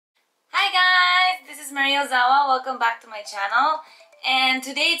Hi guys, this is Ozawa. Welcome back to my channel, and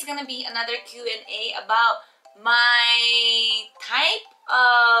today it's gonna be another Q&A about my type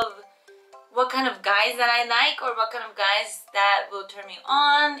of what kind of guys that I like, or what kind of guys that will turn me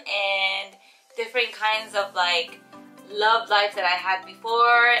on, and different kinds of like love life that I had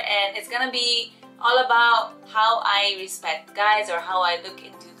before. And it's gonna be all about how I respect guys, or how I look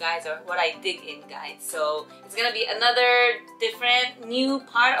into guys, or what I dig in guys. So it's gonna be another different new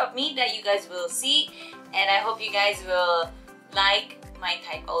part of me that you guys will see, and I hope you guys will like my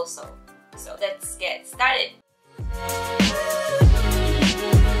type also. So let's get started.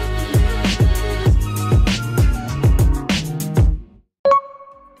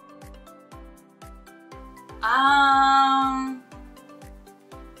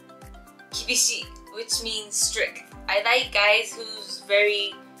 Kibishi, which means strict. I like guys who's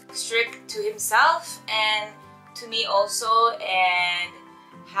very strict to himself and to me also, and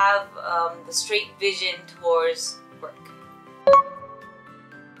have the straight vision towards work.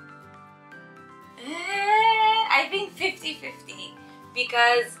 I think 50-50,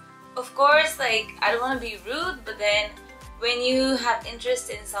 because of course, like, I don't want to be rude, but then when you have interest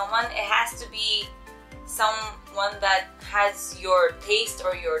in someone, it has to be someone that has your taste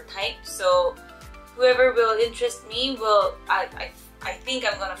or your type. So whoever will interest me will, I think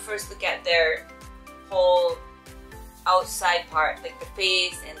I'm gonna first look at their whole outside part, like the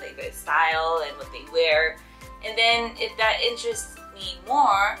face and like the style and what they wear, and then if that interests me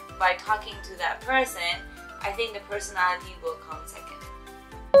more by talking to that person, I think the personality will come second.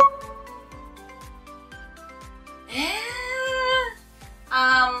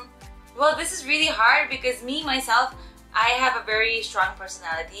 Well, this is really hard because me myself, I have a very strong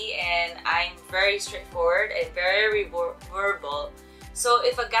personality and I'm very straightforward and very verbal. So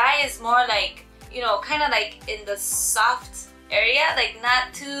if a guy is more like, you know, kind of like in the soft area, like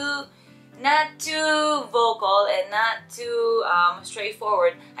not too vocal and not too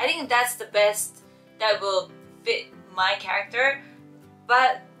straightforward, I think that's the best that will fit my character.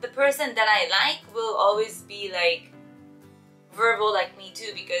 But the person that I like will always be like verbal like me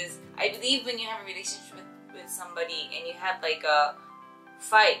too, because I believe when you have a relationship with somebody and you have like a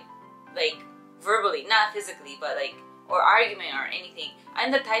fight, like verbally, not physically, but like, or argument or anything,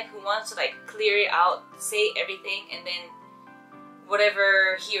 I'm the type who wants to like clear it out, say everything, and then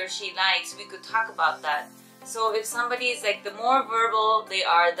whatever he or she likes, we could talk about that. So if somebody is like, the more verbal they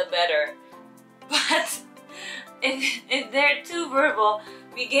are, the better. But if they're too verbal,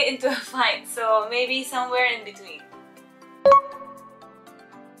 we get into a fight. So maybe somewhere in between.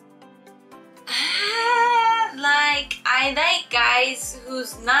 Like, I like guys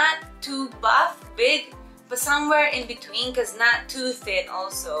who's not too buff, big, but somewhere in between, cause not too thin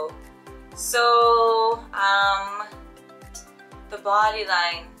also. So the body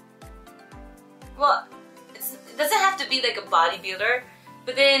line, well, it doesn't have to be like a bodybuilder,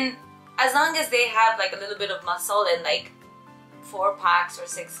 but then as long as they have like a little bit of muscle and like 4 packs or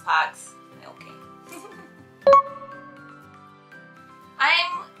 6 packs, okay.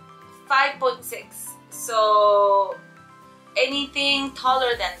 I'm 5'6", so anything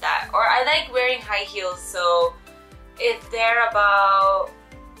taller than that, or I like wearing high heels, so if they're about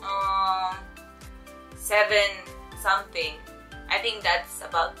 7 something, I think that's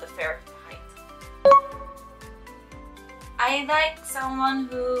about the fair height. I like someone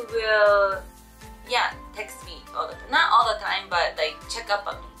who will, yeah, text me all the time. Not all the time, but like check up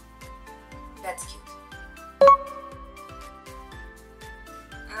on me. That's cute.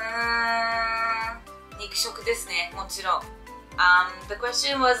 The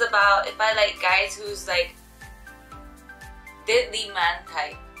question was about if I like guys who's like deadly man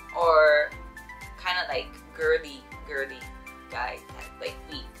type, or kind of like girly guy type, like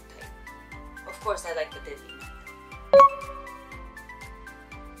weak type. Of course I like the deadly man type.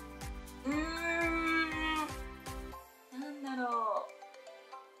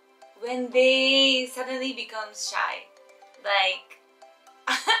 When they suddenly become shy, like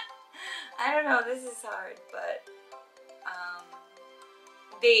I don't know, this is hard, but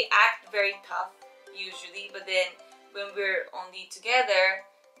they act very tough usually, but then when we're only together,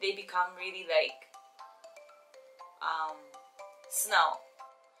 they become really like snow.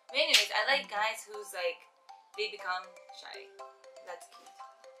 But anyways, I like guys who's like, they become shy. That's cute.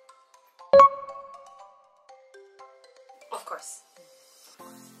 Of course.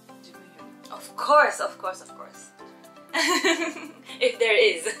 Of course. If there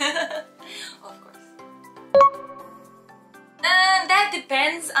is. Of course. That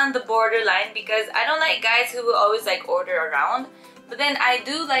depends on the borderline, because I don't like guys who will always like order around, but then I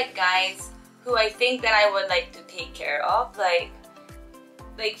do like guys who I think that I would like to take care of. Like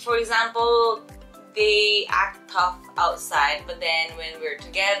like for example, they act tough outside, but then when we're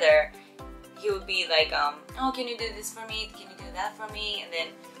together, he would be like, oh, can you do this for me? Can you do that for me? And then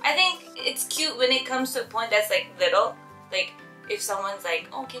I think it's cute when it comes to a point that's like little. Like if someone's like,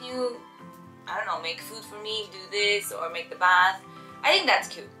 oh, can you, I don't know, make food for me, do this, or make the bath. I think that's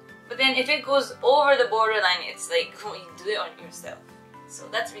cute. But then if it goes over the borderline, it's like, oh, you do it on yourself. So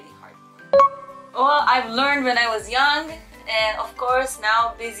that's really hard. Well, I've learned when I was young, and of course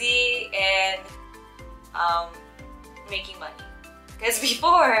now busy and making money. Because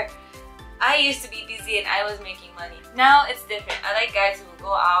before, I used to be busy and I was making money. Now it's different. I like guys who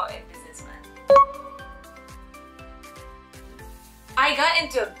go out and businessmen. I got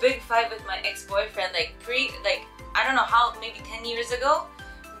into a big fight with my ex-boyfriend like I don't know how, maybe 10 years ago.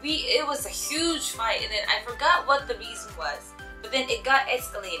 It was a huge fight, and then I forgot what the reason was. But then it got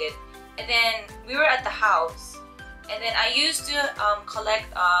escalated, and then we were at the house, and then I used to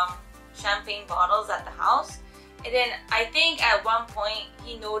collect champagne bottles at the house. And then I think at one point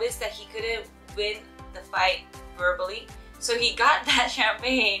he noticed that he couldn't win the fight verbally, so he got that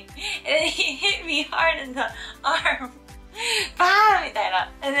champagne and then he hit me hard in the arm. Bam! みたいな。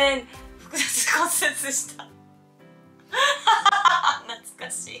And then 骨折した。懐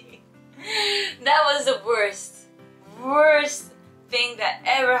かしい。That was the worst thing that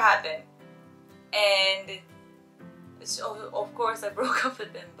ever happened. And so, of course I broke up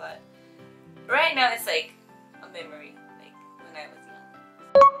with him, but right now it's like a memory, like when I was young.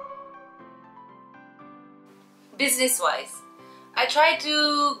 Business-wise, I try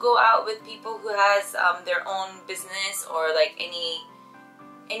to go out with people who has their own business or like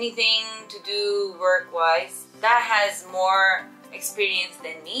anything to do work-wise that has more experience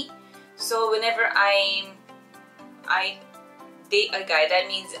than me. So whenever I date a guy, that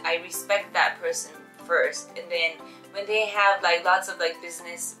means I respect that person first, and then when they have like lots of like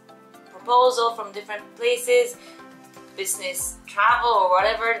business proposal from different places, business travel or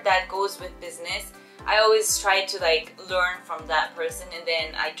whatever that goes with business, I always try to like learn from that person, and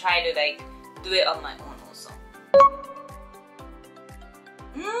then I try to like do it on my own also.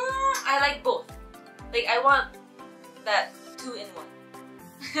 I like both. Like I want that 2-in-1.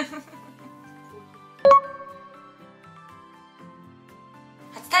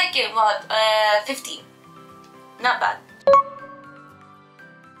 初体験は、15. Not bad.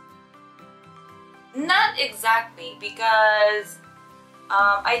 Not exactly, because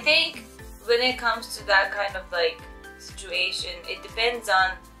I think when it comes to that kind of like situation, it depends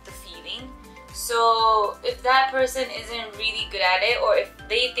on the feeling. So if that person isn't really good at it, or if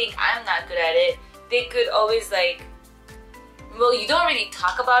they think I'm not good at it, they could always like, well, you don't really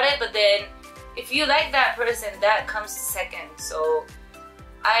talk about it, but then if you like that person, that comes second. So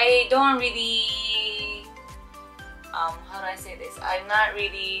I don't really, how do I say this? I'm not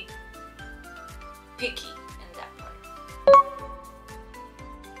really picky in that part.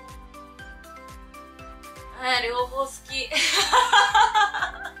 両方好き.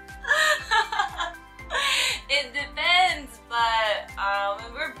 It depends, but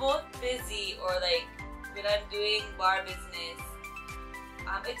when we're both busy, or like when I'm doing bar business,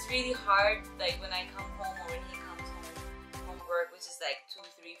 it's really hard, like when I come home or when he comes home from work, which is like 2,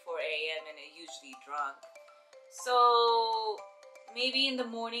 3, 4 a.m. and I'm usually drunk. So maybe in the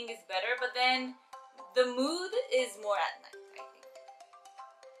morning is better, but then the mood is more at night, I think.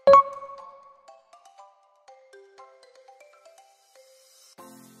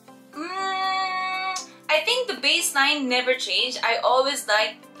 I think the baseline never changed. I always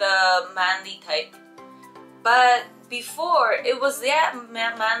liked the manly type. But before, it was, yeah,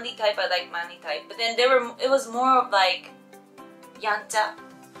 manly type, I like manly type. But then it was more of like yanta,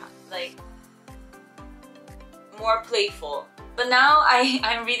 like more playful. But now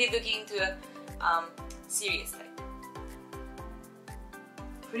I'm really looking to serious type.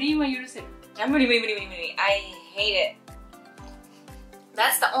 不倫は許せる? I hate it.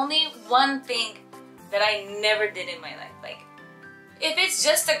 That's the only one thing that I never did in my life. Like, if it's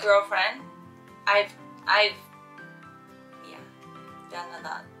just a girlfriend, I've done a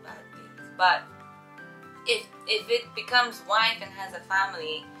lot of bad things. But if it becomes wife and has a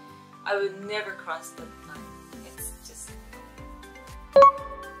family, I would never cross the line. It's just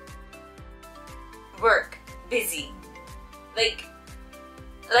work, busy. Like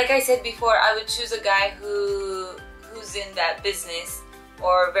I said before, I would choose a guy who's in that business,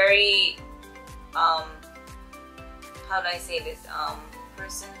 or very how do I say this,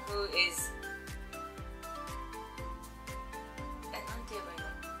 person who is, なんて言えばいい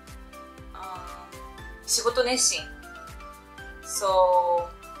の、仕事熱心. So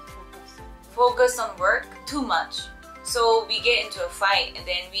focus on work too much. So we get into a fight and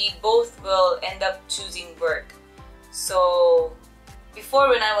then we both will end up choosing work. So before,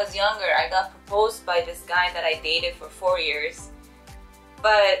 when I was younger, I got proposed by this guy that I dated for 4 years.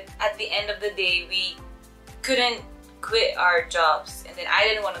 But at the end of the day, we couldn't quit our jobs. And then I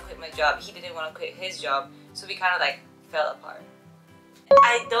didn't want to quit my job. He didn't want to quit his job. So we kind of like fell apart.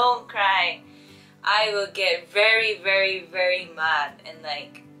 I don't cry. I will get very, very, very mad. And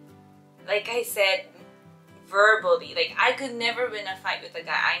like I said, verbally. Like, I could never win a fight with a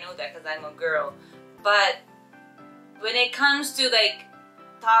guy. I know that because I'm a girl. But when it comes to like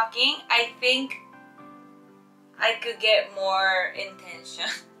talking, I think I could get more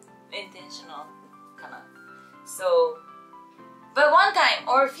intentional, kinda. So, but one time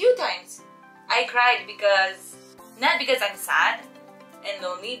or a few times, I cried because, not because I'm sad and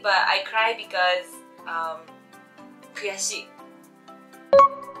lonely, but I cried because 悔しい.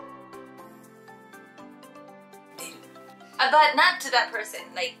 But not to that person,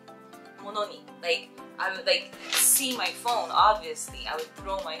 like, 物に. Like, I would like see my phone, obviously. I would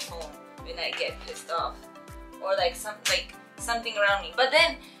throw my phone when I get pissed off. Or like something around me. But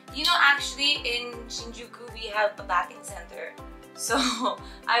then, you know, actually in Shinjuku we have a bathing center. So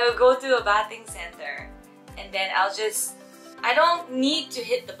I will go to a bathing center and then I don't need to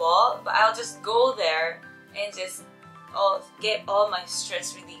hit the ball, but I'll just go there and just get all my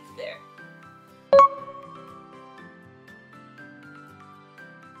stress relief there.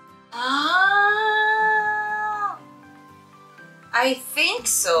 I think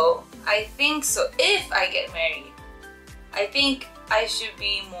so. If I get married, I think I should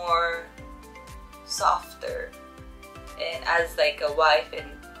be more softer and as like a wife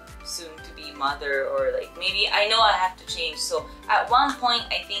and soon to be mother, or like maybe I know I have to change. So at one point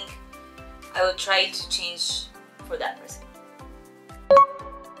I think I will try to change for that person.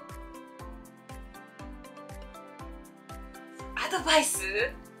 Advice?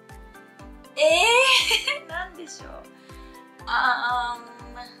 なんでしょう?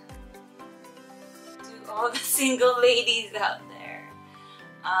 To all the single ladies out there.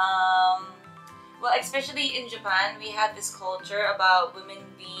 Well, especially in Japan, we have this culture about women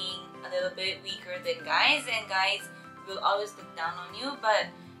being a little bit weaker than guys, and guys will always look down on you, but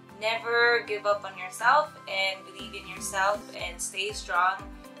never give up on yourself and believe in yourself and stay strong.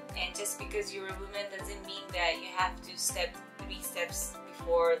 And just because you're a woman doesn't mean that you have to step 3 steps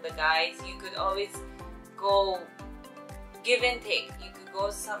before the guys. You could always go give and take. You could go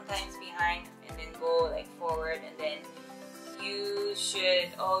sometimes behind and then go like forward, and then you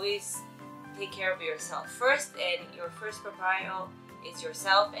should always take care of yourself first, and your first priority is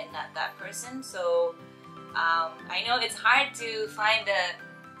yourself and not that person. So I know it's hard to find a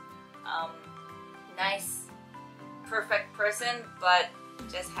nice, perfect person, but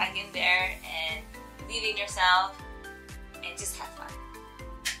just hang in there and believe in yourself and just have fun.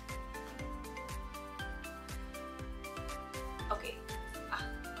 Okay.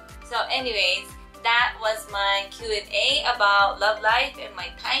 So anyways, that was my Q&A about love life and my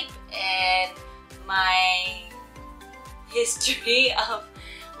type and my history of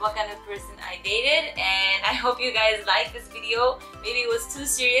what kind of person I dated. And I hope you guys liked this video. Maybe it was too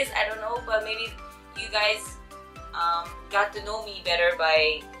serious, I don't know, but maybe you guys got to know me better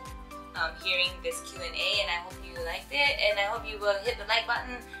by hearing this Q&A, and I hope you liked it, and I hope you will hit the like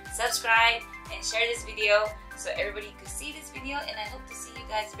button, subscribe, and share this video so everybody could see this video. And I hope to see you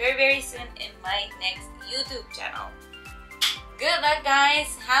guys very, very soon in my next YouTube channel. Good luck,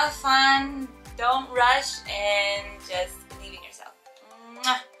 guys. Have fun. Don't rush, and just believe in yourself.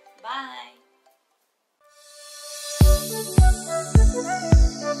 Mwah. Bye.